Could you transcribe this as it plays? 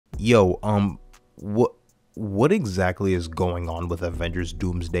Yo, what exactly is going on with Avengers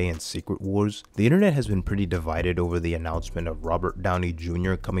Doomsday and Secret Wars? The internet has been pretty divided over the announcement of Robert Downey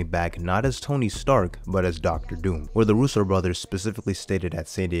Jr. coming back not as Tony Stark, but as Dr. Doom, where the Russo brothers specifically stated at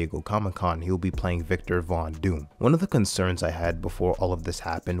San Diego Comic-Con he'll be playing Victor Von Doom. One of the concerns I had before all of this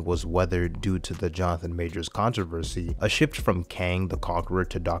happened was whether, due to the Jonathan Majors controversy, a shift from Kang the Conqueror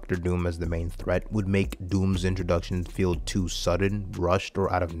to Dr. Doom as the main threat would make Doom's introduction feel too sudden, rushed,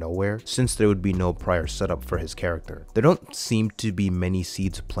 or out of nowhere, since there would be no prior setup for his character. There don't seem to be many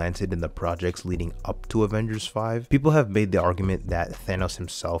seeds planted in the projects leading up to Avengers 5. People have made the argument that Thanos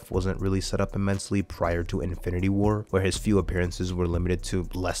himself wasn't really set up immensely prior to Infinity War, where his few appearances were limited to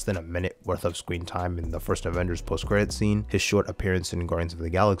less than a minute worth of screen time in the first Avengers post-credit scene, his short appearance in Guardians of the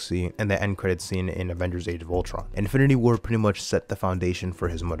Galaxy, and the end credit scene in Avengers Age of Ultron. Infinity War pretty much set the foundation for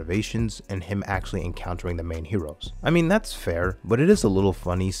his motivations and him actually encountering the main heroes. I mean, that's fair, but it is a little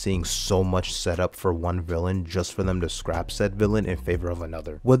funny seeing so much setup for one villain just for them to scrap said villain in favor of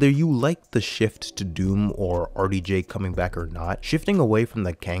another. Whether you like the shift to Doom or RDJ coming back or not, shifting away from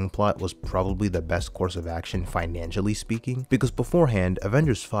the Kang plot was probably the best course of action financially speaking, because beforehand,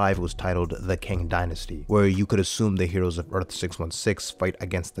 Avengers 5 was titled The Kang Dynasty, where you could assume the heroes of Earth 616 fight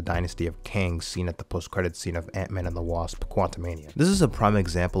against the dynasty of Kang seen at the post-credit scene of Ant-Man and the Wasp, Quantumania. This is a prime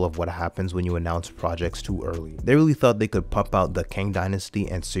example of what happens when you announce projects too early. They really thought they could pump out the Kang Dynasty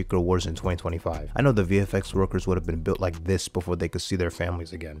and Secret Wars in 2025. I know the VFX workers would have been built like this before they could see their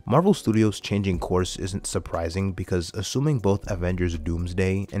families again. Marvel Studios changing course isn't surprising because, assuming both Avengers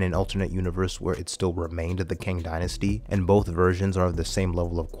Doomsday and an alternate universe where it still remained the Kang Dynasty, and both versions are of the same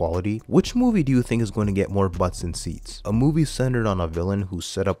level of quality, which movie do you think is going to get more butts in seats? A movie centered on a villain whose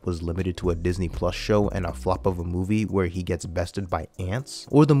setup was limited to a Disney Plus show and a flop of a movie where he gets bested by ants?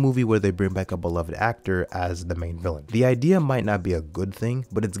 Or the movie where they bring back a beloved actor as the main villain? The idea might not be a good thing,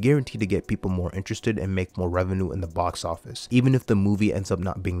 but it's guaranteed to get people more interested and make more revenue in the box office, even if the movie ends up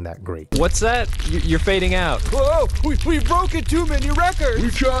not being that great. What's that? You're fading out. Whoa! We've broken too many records!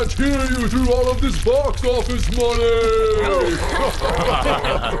 We can't hear you through all of this box office money!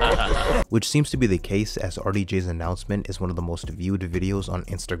 Which seems to be the case, as RDJ's announcement is one of the most viewed videos on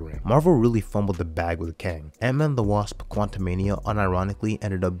Instagram. Marvel really fumbled the bag with Kang. Ant-Man the Wasp Quantumania unironically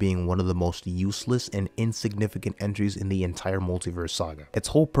ended up being one of the most useless and insignificant entries in the entire Multiverse Saga. Its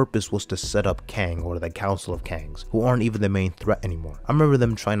whole purpose was to set up Kang, or the Council of Kangs, who aren't even the main threat anymore. I remember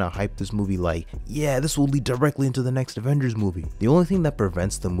them trying to hype this movie like, yeah, this will lead directly into the next Avengers movie. The only thing that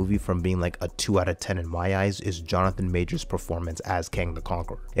prevents the movie from being like a 2 out of 10 in my eyes is Jonathan Majors' performance as Kang the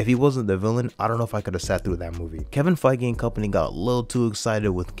Conqueror. If he wasn't the villain, I don't know if I could have sat through that movie. Kevin Feige and company got a little too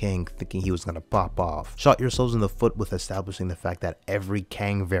excited with Kang, thinking he was gonna pop off. Shot yourselves in the foot with establishing the fact that every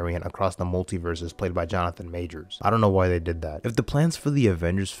Kang variant across the multiverse is played by Jonathan Majors. I don't know why they did that. If the plans for the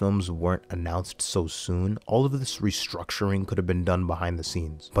Avengers films weren't announced so soon, all of this restructuring could have been done behind the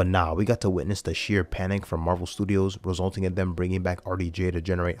scenes. But nah, we got to witness the sheer panic from Marvel Studios, resulting in them bringing back RDJ to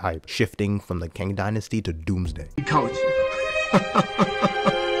generate hype, shifting from the Kang Dynasty to Doomsday. Caught you.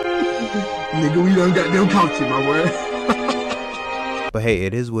 Nigga, we done got them caught you, my boy. But hey,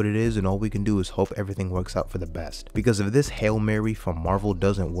 it is what it is, and all we can do is hope everything works out for the best. Because if this Hail Mary from Marvel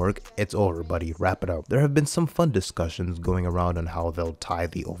doesn't work, it's over, buddy. Wrap it up. There have been some fun discussions going around on how they'll tie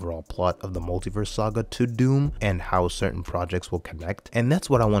the overall plot of the Multiverse Saga to Doom and how certain projects will connect. And that's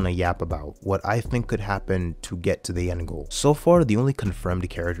what I want to yap about, what I think could happen to get to the end goal. So far, the only confirmed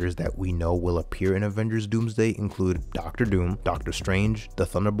characters that we know will appear in Avengers Doomsday include Doctor Doom, Doctor Strange, the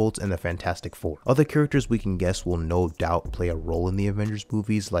Thunderbolts, and the Fantastic Four. Other characters we can guess will no doubt play a role in the Avengers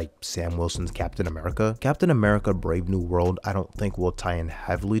movies, like Sam Wilson's Captain America. Captain America Brave New World I don't think will tie in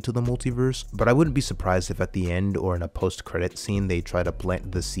heavily to the multiverse, but I wouldn't be surprised if at the end or in a post-credit scene they try to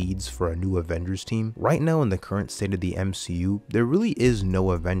plant the seeds for a new Avengers team. Right now in the current state of the MCU, there really is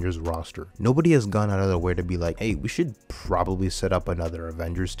no Avengers roster. Nobody has gone out of their way to be like, hey, we should probably set up another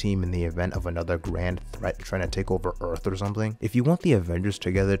Avengers team in the event of another grand threat trying to take over Earth or something. If you want the Avengers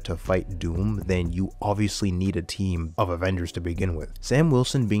together to fight Doom, then you obviously need a team of Avengers to begin with. Sam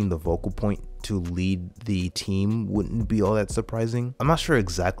Wilson being the vocal point to lead the team wouldn't be all that surprising. I'm not sure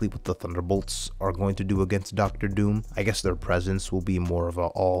exactly what the Thunderbolts are going to do against Doctor Doom. I guess their presence will be more of a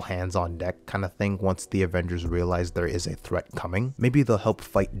all hands on deck kind of thing once the Avengers realize there is a threat coming. Maybe they'll help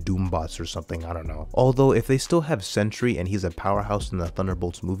fight Doombots or something, I don't know. Although if they still have Sentry and he's a powerhouse in the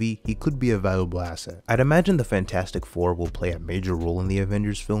Thunderbolts movie, he could be a valuable asset. I'd imagine the Fantastic Four will play a major role in the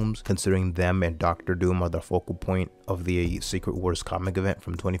Avengers films, considering them and Doctor Doom are the focal point of the Secret Wars comic event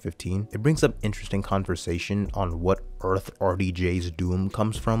from 2015. It brings up interesting conversation on what Earth RDJ's Doom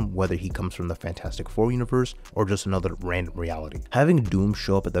comes from, whether he comes from the Fantastic Four universe or just another random reality. Having Doom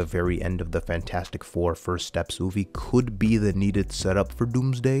show up at the very end of the Fantastic Four First Steps movie could be the needed setup for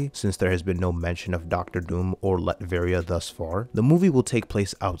Doomsday, since there has been no mention of Doctor Doom or Latveria thus far. The movie will take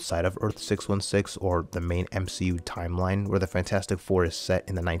place outside of Earth 616, or the main MCU timeline, where the Fantastic Four is set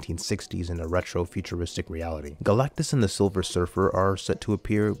in the 1960s in a retro futuristic reality. Galactus and the Silver Surfer are set to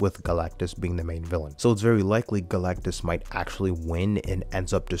appear, with Galactus being the main villain. So it's very likely Galactus might actually win and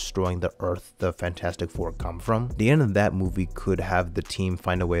ends up destroying the Earth the Fantastic Four come from. The end of that movie could have the team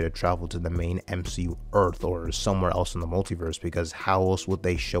find a way to travel to the main MCU Earth or somewhere else in the multiverse, because how else would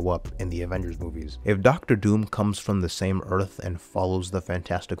they show up in the Avengers movies? If Doctor Doom comes from the same Earth and follows the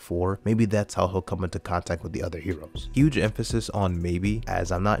Fantastic Four, maybe that's how he'll come into contact with the other heroes. Huge emphasis on maybe,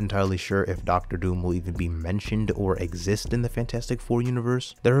 as I'm not entirely sure if Doctor Doom will even be mentioned or exist in the Fantastic Four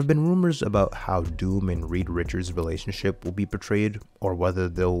universe. There have been rumors about how Doom and Reed Richards' relationship will be portrayed, or whether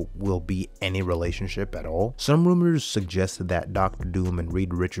there will be any relationship at all. Some rumors suggest that Doctor Doom and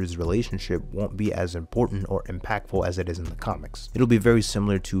Reed Richards' relationship won't be as important or impactful as it is in the comics. It'll be very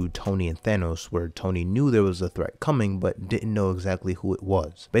similar to Tony and Thanos, where Tony knew there was a threat coming but didn't know exactly who it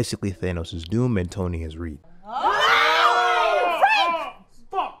was. Basically, Thanos is Doom and Tony is Reed.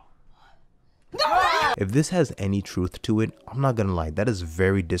 If this has any truth to it, I'm not gonna lie, that is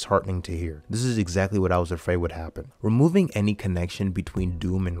very disheartening to hear. This is exactly what I was afraid would happen. Removing any connection between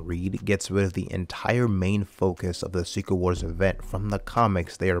Doom and Reed gets rid of the entire main focus of the Secret Wars event from the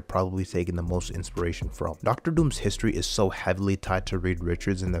comics they are probably taking the most inspiration from. Doctor Doom's history is so heavily tied to Reed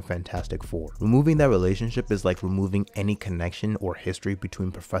Richards and the Fantastic Four. Removing that relationship is like removing any connection or history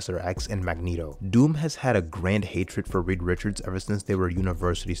between Professor X and Magneto. Doom has had a grand hatred for Reed Richards ever since they were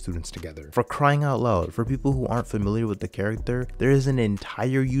university students together. For crying out loud, for people who aren't familiar with the character, there is an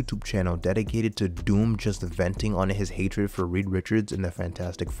entire YouTube channel dedicated to Doom just venting on his hatred for Reed Richards and the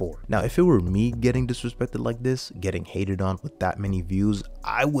Fantastic Four. Now, if it were me getting disrespected like this, getting hated on with that many views,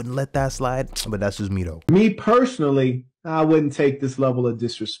 I wouldn't let that slide, but that's just me though. Me personally, I wouldn't take this level of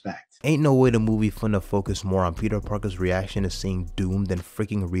disrespect. Ain't no way the movie finna focus more on Peter Parker's reaction to seeing Doom than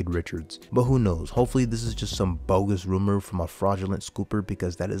freaking Reed Richards. But who knows, hopefully this is just some bogus rumor from a fraudulent scooper,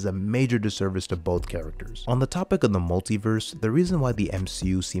 because that is a major disservice to both characters. On the topic of the multiverse, the reason why the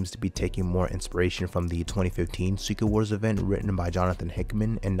MCU seems to be taking more inspiration from the 2015 Secret Wars event written by Jonathan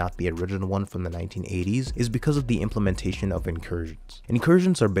Hickman and not the original one from the 1980s is because of the implementation of incursions.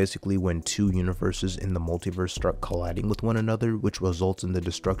 Incursions are basically when two universes in the multiverse start colliding with one another, which results in the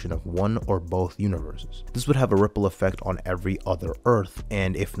destruction of one or both universes. This would have a ripple effect on every other Earth,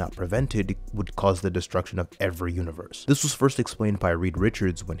 and if not prevented, would cause the destruction of every universe. This was first explained by Reed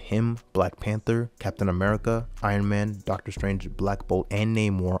Richards when him, Black Panther, Captain America, Iron Man, Doctor Strange, Black Bolt, and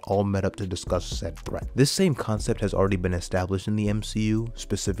Namor all met up to discuss said threat. This same concept has already been established in the MCU,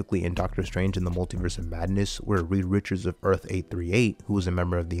 specifically in Doctor Strange in the Multiverse of Madness, where Reed Richards of Earth 838, who is a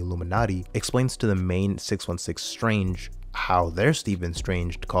member of the Illuminati, explains to the main 616 Strange how their Stephen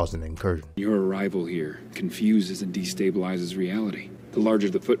Strange caused an incursion. Your arrival here confuses and destabilizes reality. The larger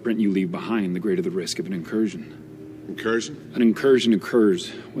the footprint you leave behind, the greater the risk of an incursion. Incursion? An incursion occurs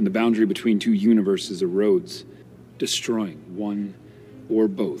when the boundary between two universes erodes, destroying one or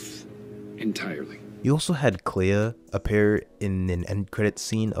both entirely. You also had Clea appear in an end credit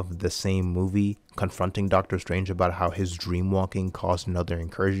scene of the same movie, confronting Doctor Strange about how his dream walking caused another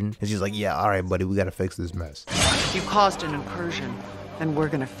incursion. And she's like, yeah, alright buddy, we gotta fix this mess. You caused an incursion, and we're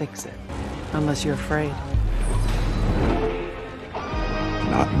gonna fix it. Unless you're afraid.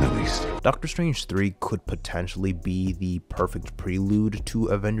 Not in the least. Doctor Strange 3 could potentially be the perfect prelude to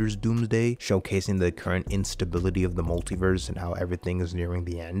Avengers Doomsday, showcasing the current instability of the multiverse and how everything is nearing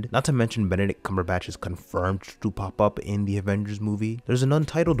the end. Not to mention Benedict Cumberbatch is confirmed to pop up in the Avengers movie. There's an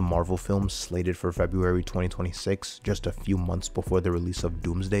untitled Marvel film slated for February 2026, just a few months before the release of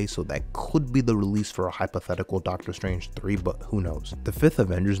Doomsday, so that could be the release for a hypothetical Doctor Strange 3, but who knows. The fifth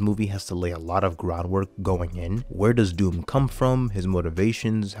Avengers movie has to lay a lot of groundwork going in. Where does Doom come from, his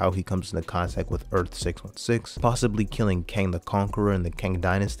motivations, how he comes into contact with Earth 616, possibly killing Kang the Conqueror and the Kang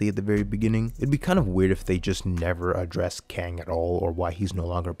Dynasty at the very beginning. It'd be kind of weird if they just never address Kang at all, or why he's no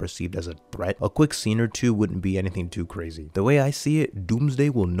longer perceived as a threat. A quick scene or two wouldn't be anything too crazy. The way I see it, Doomsday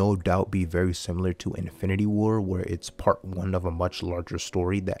will no doubt be very similar to Infinity War, where it's part one of a much larger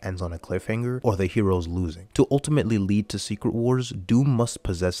story that ends on a cliffhanger, or the heroes losing. To ultimately lead to Secret Wars, Doom must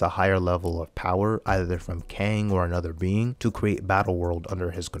possess a higher level of power, either from Kang or another being, to create Battleworld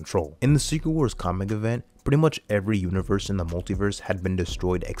under his control. In the Secret Wars comic event, Pretty much every universe in the multiverse had been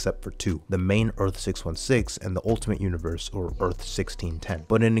destroyed except for two, the main Earth 616 and the Ultimate Universe, or Earth 1610.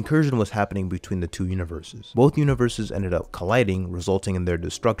 But an incursion was happening between the two universes. Both universes ended up colliding, resulting in their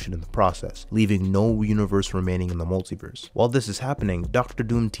destruction in the process, leaving no universe remaining in the multiverse. While this is happening, Doctor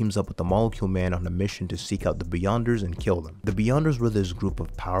Doom teams up with the Molecule Man on a mission to seek out the Beyonders and kill them. The Beyonders were this group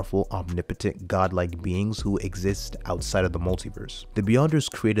of powerful, omnipotent, godlike beings who exist outside of the multiverse. The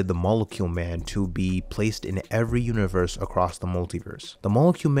Beyonders created the Molecule Man to be placed in every universe across the multiverse. The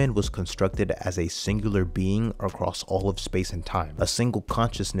Molecule Man was constructed as a singular being across all of space and time, a single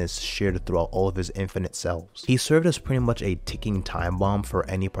consciousness shared throughout all of his infinite selves. He served as pretty much a ticking time bomb for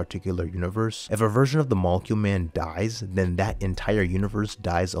any particular universe. If a version of the Molecule Man dies, then that entire universe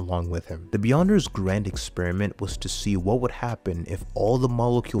dies along with him. The Beyonders' grand experiment was to see what would happen if all the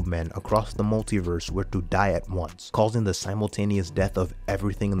Molecule Men across the multiverse were to die at once, causing the simultaneous death of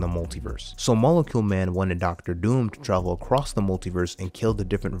everything in the multiverse. So Molecule Man wanted Doctor Doom to travel across the multiverse and kill the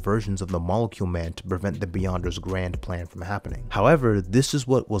different versions of the Molecule Man to prevent the Beyonders' grand plan from happening. However, this is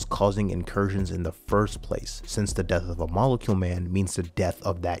what was causing incursions in the first place, since the death of a Molecule Man means the death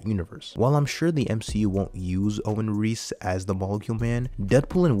of that universe. While I'm sure the MCU won't use Owen Reese as the Molecule Man,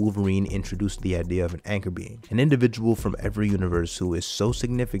 Deadpool and Wolverine introduced the idea of an anchor being, an individual from every universe who is so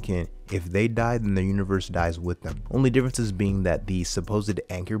significant if they die, then the universe dies with them. Only differences being that the supposed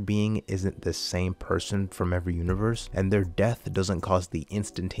anchor being isn't the same person from every universe, and their death doesn't cause the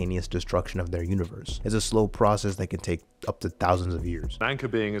instantaneous destruction of their universe. It's a slow process that can take up to thousands of years. An anchor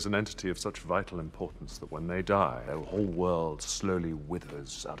being is an entity of such vital importance that when they die, the whole world slowly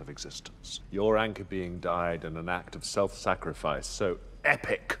withers out of existence. Your anchor being died in an act of self-sacrifice so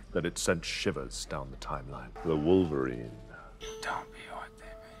epic that it sent shivers down the timeline. The Wolverine. Don't be what they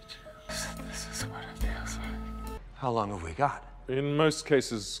made you. This is what it feels like. How long have we got? In most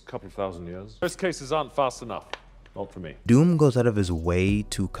cases, a couple of thousand years. Most cases aren't fast enough. Not for me. Doom goes out of his way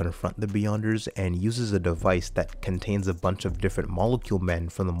to confront the Beyonders and uses a device that contains a bunch of different Molecule Men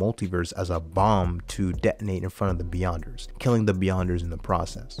from the multiverse as a bomb to detonate in front of the Beyonders, killing the Beyonders in the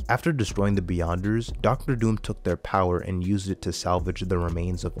process. After destroying the Beyonders, Doctor Doom took their power and used it to salvage the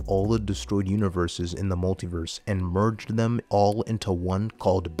remains of all the destroyed universes in the multiverse and merged them all into one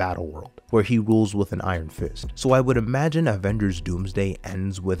called Battleworld, where he rules with an iron fist. So I would imagine Avengers Doomsday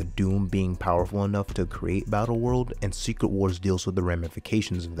ends with Doom being powerful enough to create Battleworld, and Secret Wars deals with the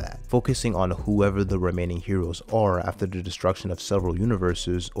ramifications of that, focusing on whoever the remaining heroes are after the destruction of several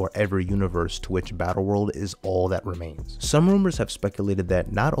universes or every universe to which Battleworld is all that remains. Some rumors have speculated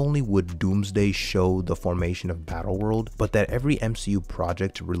that not only would Doomsday show the formation of Battleworld, but that every MCU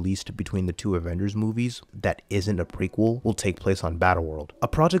project released between the two Avengers movies that isn't a prequel will take place on Battleworld. A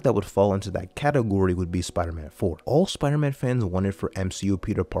project that would fall into that category would be Spider-Man 4. All Spider-Man fans wanted for MCU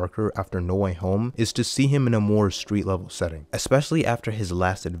Peter Parker after No Way Home is to see him in a more street level setting, especially after his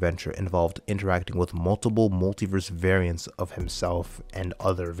last adventure involved interacting with multiple multiverse variants of himself and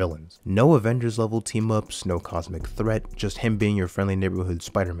other villains. No Avengers level team ups, no cosmic threat, just him being your friendly neighborhood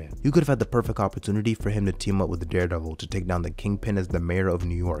Spider-Man. You could have had the perfect opportunity for him to team up with Daredevil to take down the Kingpin as the mayor of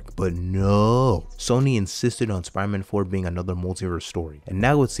New York, but no. Sony insisted on Spider-Man 4 being another multiverse story, and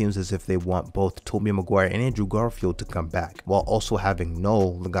now it seems as if they want both Tobey Maguire and Andrew Garfield to come back, while also having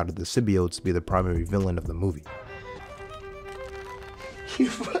Knull, the god of the symbiotes, be the primary villain of the movie. You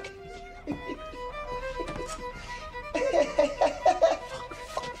fucking...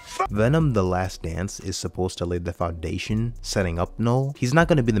 Venom The Last Dance is supposed to lay the foundation, setting up Knull. He's not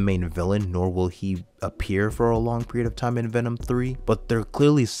going to be the main villain, nor will he appear for a long period of time in Venom 3, but they're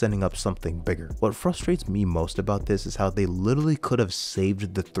clearly setting up something bigger. What frustrates me most about this is how they literally could have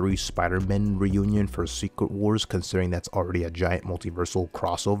saved the 3 Spider-Men reunion for Secret Wars, considering that's already a giant multiversal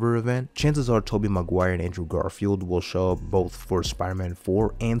crossover event. Chances are Tobey Maguire and Andrew Garfield will show up both for Spider-Man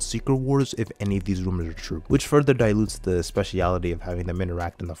 4 and Secret Wars if any of these rumors are true, which further dilutes the speciality of having them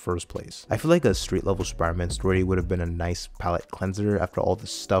interact in the first place. I feel like a street level Spider-Man story would have been a nice palate cleanser after all the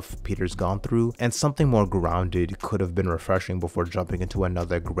stuff Peter's gone through, and something more grounded could have been refreshing before jumping into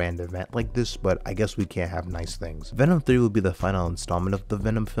another grand event like this, but I guess we can't have nice things. Venom 3 will be the final installment of the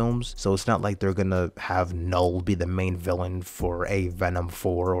Venom films, so it's not like they're gonna have Knull be the main villain for a Venom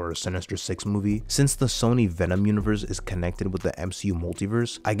 4 or a Sinister 6 movie. Since the Sony Venom universe is connected with the MCU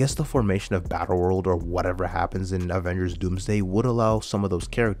multiverse, I guess the formation of Battleworld or whatever happens in Avengers Doomsday would allow some of those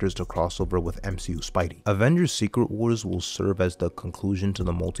characters to cross over with MCU Spidey. Avengers Secret Wars will serve as the conclusion to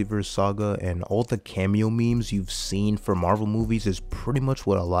the Multiverse Saga, and all the cameo memes you've seen for Marvel movies is pretty much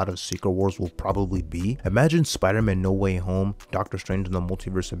what a lot of Secret Wars will probably be. Imagine Spider-Man No Way Home, Doctor Strange in the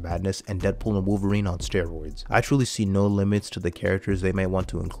Multiverse of Madness, and Deadpool and Wolverine on steroids. I truly see no limits to the characters they might want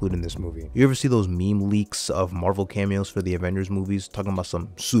to include in this movie. You ever see those meme leaks of Marvel cameos for the Avengers movies talking about some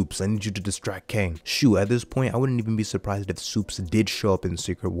Soups, I need you to distract Kang? Shoot, at this point I wouldn't even be surprised if Soups did show up in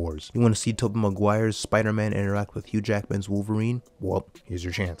Secret Wars. You want to see Tobey Maguire's Spider-Man interact with Hugh Jackman's Wolverine? Well, here's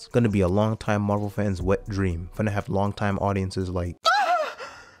your chance. Gonna be a long-time Marvel fan's wet dream. Gonna have long-time audiences like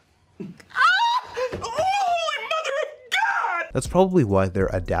That's probably why they're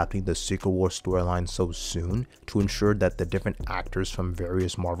adapting the Secret Wars storyline so soon, to ensure that the different actors from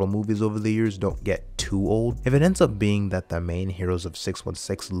various Marvel movies over the years don't get too old. If it ends up being that the main heroes of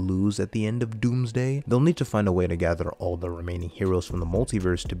 616 lose at the end of Doomsday, they'll need to find a way to gather all the remaining heroes from the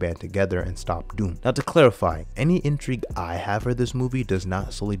multiverse to band together and stop Doom. Now, to clarify, any intrigue I have for this movie does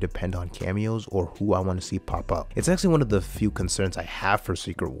not solely depend on cameos or who I want to see pop up. It's actually one of the few concerns I have for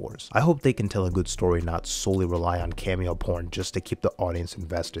Secret Wars. I hope they can tell a good story, not solely rely on cameo porn just to keep the audience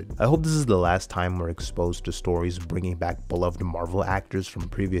invested. I hope this is the last time we're exposed to stories bringing back beloved Marvel actors from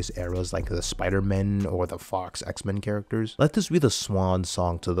previous eras like the Spider-Men or the Fox X-Men characters. Let this be the swan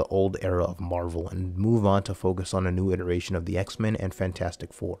song to the old era of Marvel and move on to focus on a new iteration of the X-Men and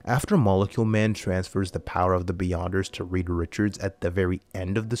Fantastic Four. After Molecule Man transfers the power of the Beyonders to Reed Richards at the very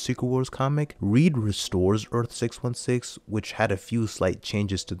end of the Secret Wars comic, Reed restores Earth 616, which had a few slight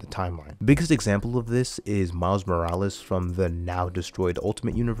changes to the timeline. The biggest example of this is Miles Morales from the now destroyed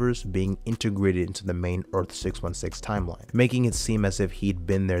Ultimate Universe being integrated into the main Earth 616 timeline, making it seem as if he'd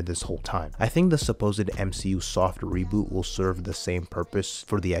been there this whole time. I think the supposed MCU soft reboot will serve the same purpose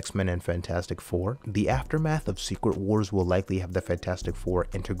for the X-Men and Fantastic Four. The aftermath of Secret Wars will likely have the Fantastic Four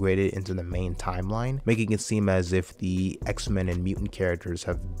integrated into the main timeline, making it seem as if the X-Men and mutant characters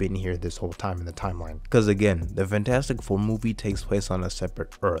have been here this whole time in the timeline. Because again, the Fantastic Four movie takes place on a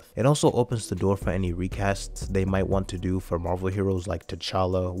separate Earth. It also opens the door for any recasts they might want to do for Marvel heroes like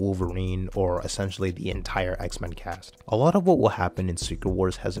T'Challa, Wolverine, or essentially the entire X-Men cast. A lot of what will happen in Secret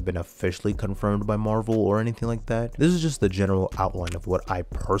Wars hasn't been officially confirmed by Marvel or anything like that. This is just the general outline of what I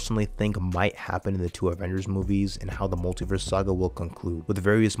personally think might happen in the two Avengers movies and how the Multiverse Saga will conclude, with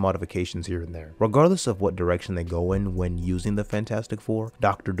various modifications here and there. Regardless of what direction they go in when using the Fantastic Four,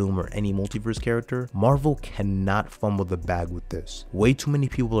 Doctor Doom, or any multiverse character, Marvel cannot fumble the bag with this. Way too many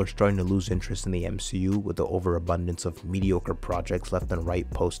people are starting to lose interest in the MCU with the overabundance of mediocre projects left and right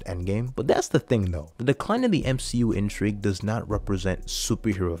post Endgame. But that's the thing though, the decline in the MCU intrigue does not represent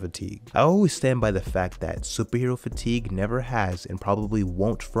superhero fatigue. I always stand by the fact that superhero fatigue never has and probably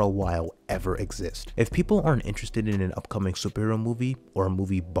won't for a while ever exist. If people aren't interested in an upcoming superhero movie, or a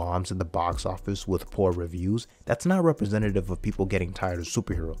movie bombs at the box office with poor reviews, that's not representative of people getting tired of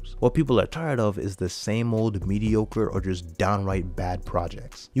superheroes. What people are tired of is the same old mediocre or just downright bad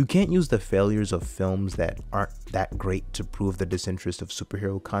projects. You can't use the failures of films that aren't that great to prove the disinterest of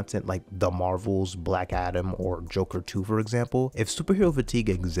superhero content like The Marvels, Black Adam, or Joker 2 for example. If superhero fatigue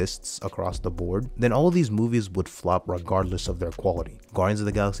exists across the board, then all of these movies would flop regardless of their quality. Guardians of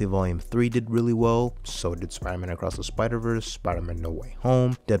the Galaxy Volume 3 did really well, so did Spider-Man Across the Spider-Verse, Spider-Man No Way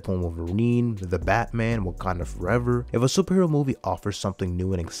Home, Deadpool and Wolverine, The Batman, Wakanda Forever. If a superhero movie offers something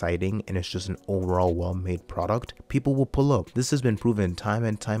new and exciting and it's just an overall well-made product, people will pull up. This has been proven time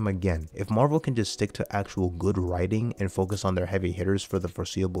and time again. If Marvel can just stick to actual good writing and focus on their heavy hitters for the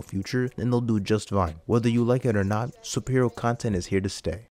foreseeable future, then they'll do just fine. Whether you like it or not, superhero content is here to stay.